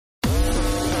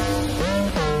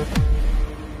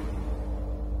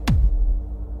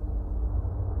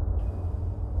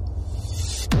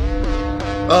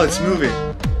Oh, it's a movie.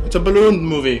 It's a balloon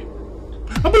movie.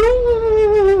 A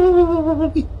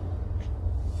balloon!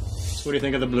 So what do you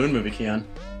think of the balloon movie, Keon?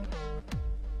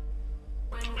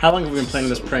 How long have we been playing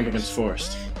this prank against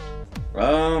Forrest?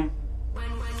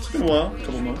 It's been a while, a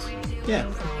couple months. Yeah,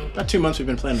 about 2 months we've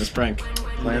been playing this prank.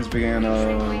 Plans began,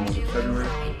 was it February?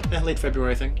 Yeah, late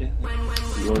February, I think, yeah.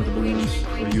 You ordered the balloons,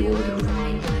 or you ordered the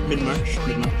balloons? Mid-March.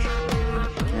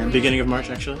 And Beginning of March,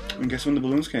 actually. And guess when the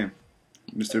balloons came,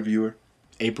 Mr. Viewer?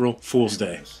 April Fool's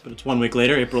Day. But it's 1 week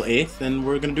later, April 8th, and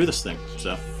we're gonna do this thing,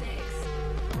 so.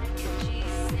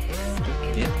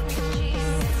 Yeah.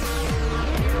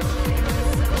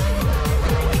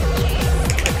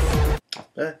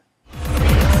 Eh.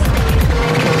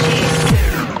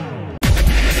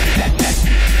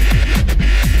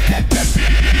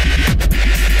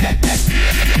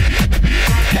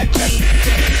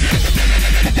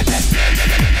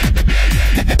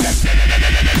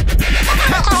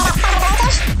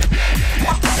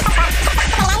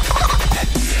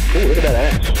 Ooh, look at that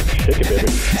ass. Shake it, baby.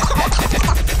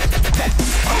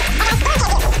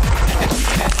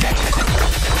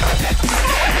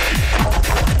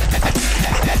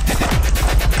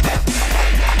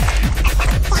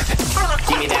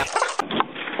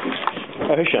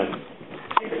 Oh, hey, Sean.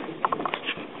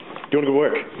 Doing good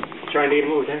work. Trying to get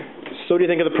moved there. So what do you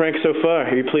think of the prank so far?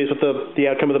 Are you pleased with the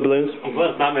outcome of the balloons? I'm glad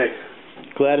it's not me.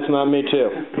 Glad it's not me, too.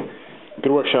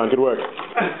 Good work, Sean. Good work.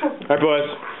 All right, boys.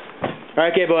 All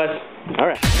right, gay boys. All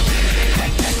right.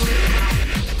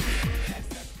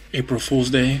 April Fool's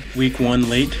Day, week 1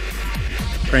 late.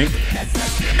 Prank.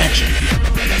 Action.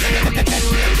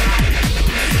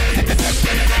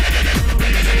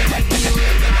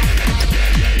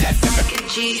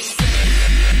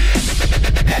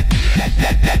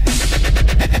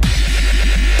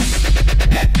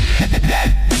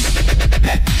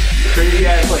 Crazy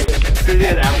ass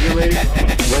African lady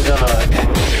with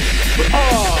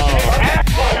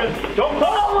don't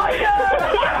fall like that!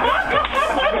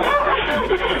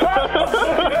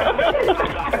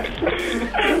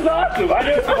 It's awesome. I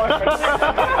know it's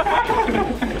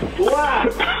wow.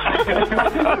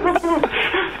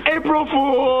 April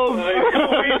Fools.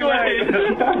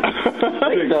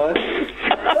 Thanks, Don.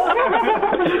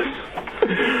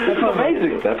 That's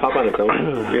amazing. That pop on its own.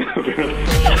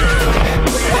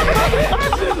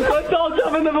 Let's all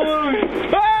jump in the balloon.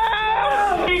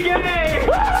 Ah! Be gay!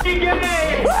 Be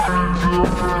gay!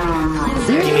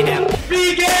 Give me that. Be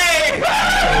gay!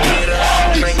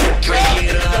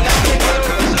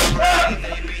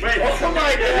 Wait, oh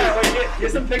my god!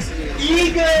 Get some pictures.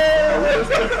 Ego! Oh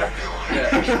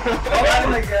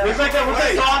my god. Looks like that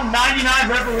song 99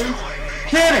 Revolution.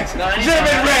 Cannons! Should have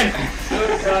been red!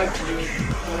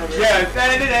 Yeah,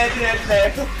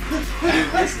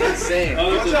 It's insane.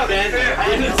 Oh, it's a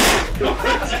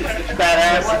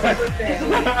badass.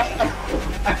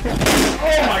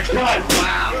 Oh my god!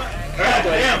 Wow! God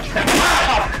damn!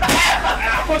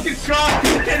 Fucking strong!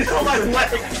 It's on my leg!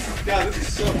 God, this is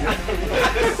so good.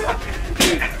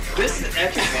 Dude, this is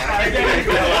epic,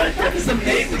 man. This is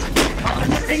amazing.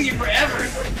 I'm seeing you forever.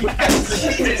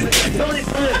 Jesus, it's only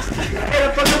flips. Hey,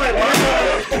 the fuck am I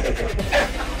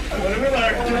what did we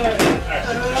learn?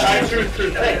 Alright, truth.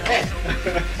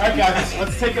 Alright guys,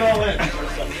 let's take it all in.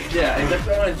 Yeah, I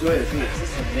definitely want to enjoy this. Dude, this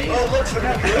is amazing. Oh, look, look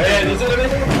how good. Yeah, these are the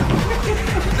amazing.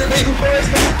 These are amazing for us.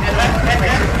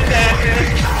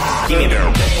 Give me that.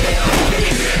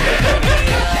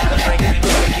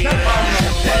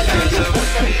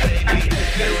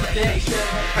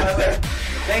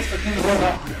 Thanks for cleaning the world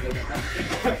up.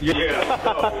 Yeah.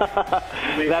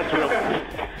 That's real.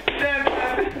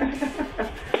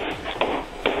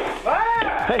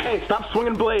 Hey, stop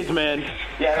swinging blades, man.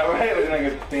 Yeah, no, right? Looking like a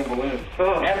damn balloon.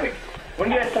 Oh. Epic. When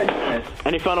do you guys start doing this?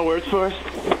 Any final words for us?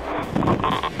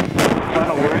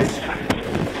 Final words?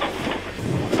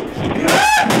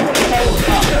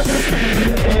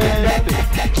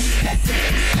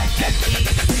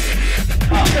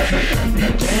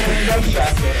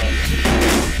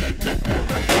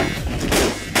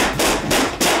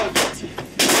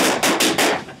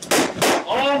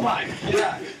 Oh my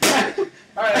god.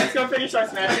 Alright, let's go finish our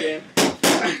Smash game.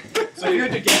 So you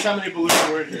have to guess how many balloons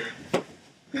were in here.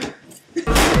 I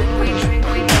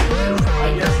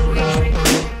guess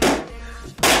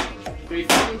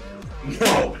 3,000?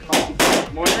 No.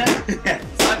 More than that?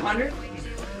 500?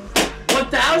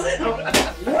 1,000?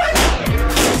 What?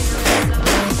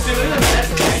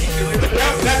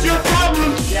 That's your problem!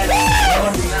 Yes,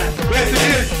 it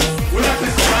is! We're not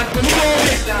this time. Let me go all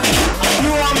this down. Do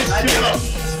all this shit up.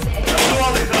 Do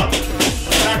all this up.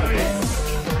 Exactly.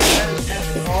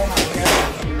 Oh my god,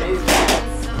 that's amazing.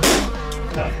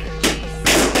 Okay.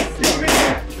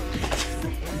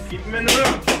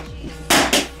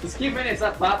 Keep it in,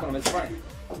 stop clapping them, it's funny.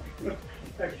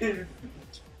 I can't even.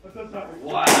 What's up, Tommy?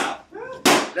 Wow.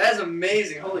 That is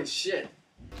amazing, holy shit.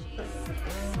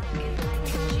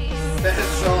 That is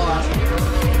so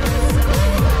awesome.